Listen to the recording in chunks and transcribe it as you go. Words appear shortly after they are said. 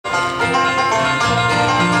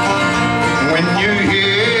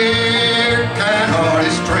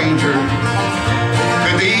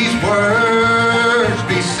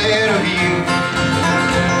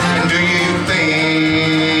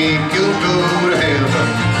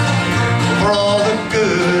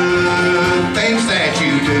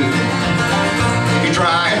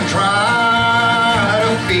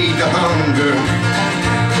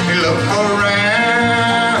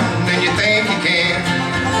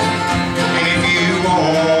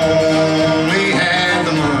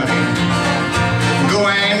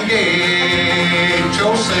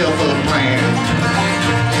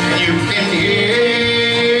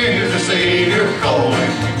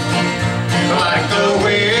the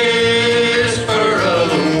whisper of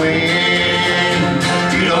the wind.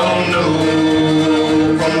 You don't know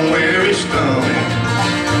from where it's coming,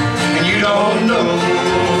 and you don't know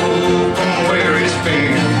from where it's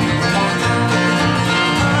been.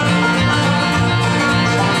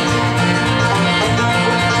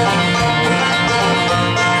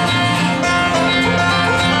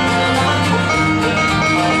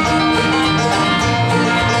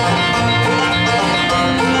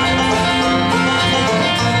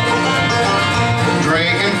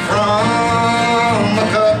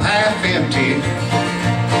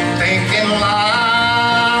 Thinking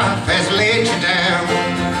life has let you down,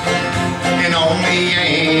 and only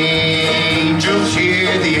angels hear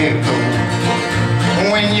the echo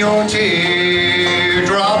when your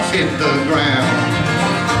teardrops hit the ground.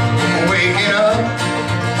 Waking up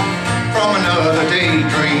from another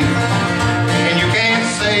daydream, and you can't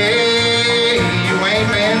say you ain't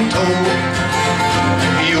been told.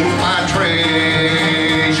 You'll find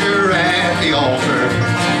treasure at the altar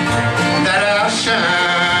that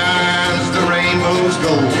outshines the rainbow's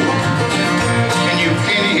gold, and you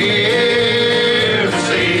can hear the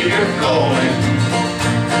Savior calling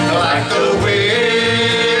like the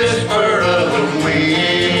whisper of the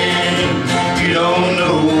wind. You don't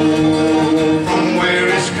know from where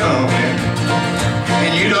it's coming,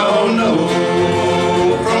 and you don't know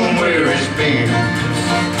from where it's been.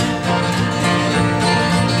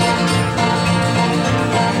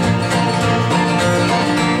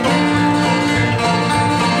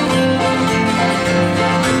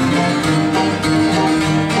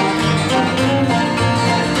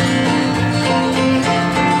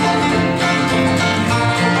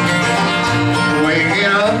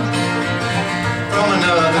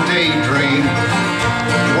 Daydream,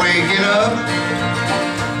 waking up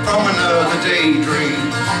from another daydream,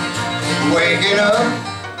 waking up.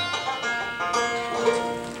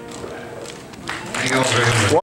 Thank you all very much.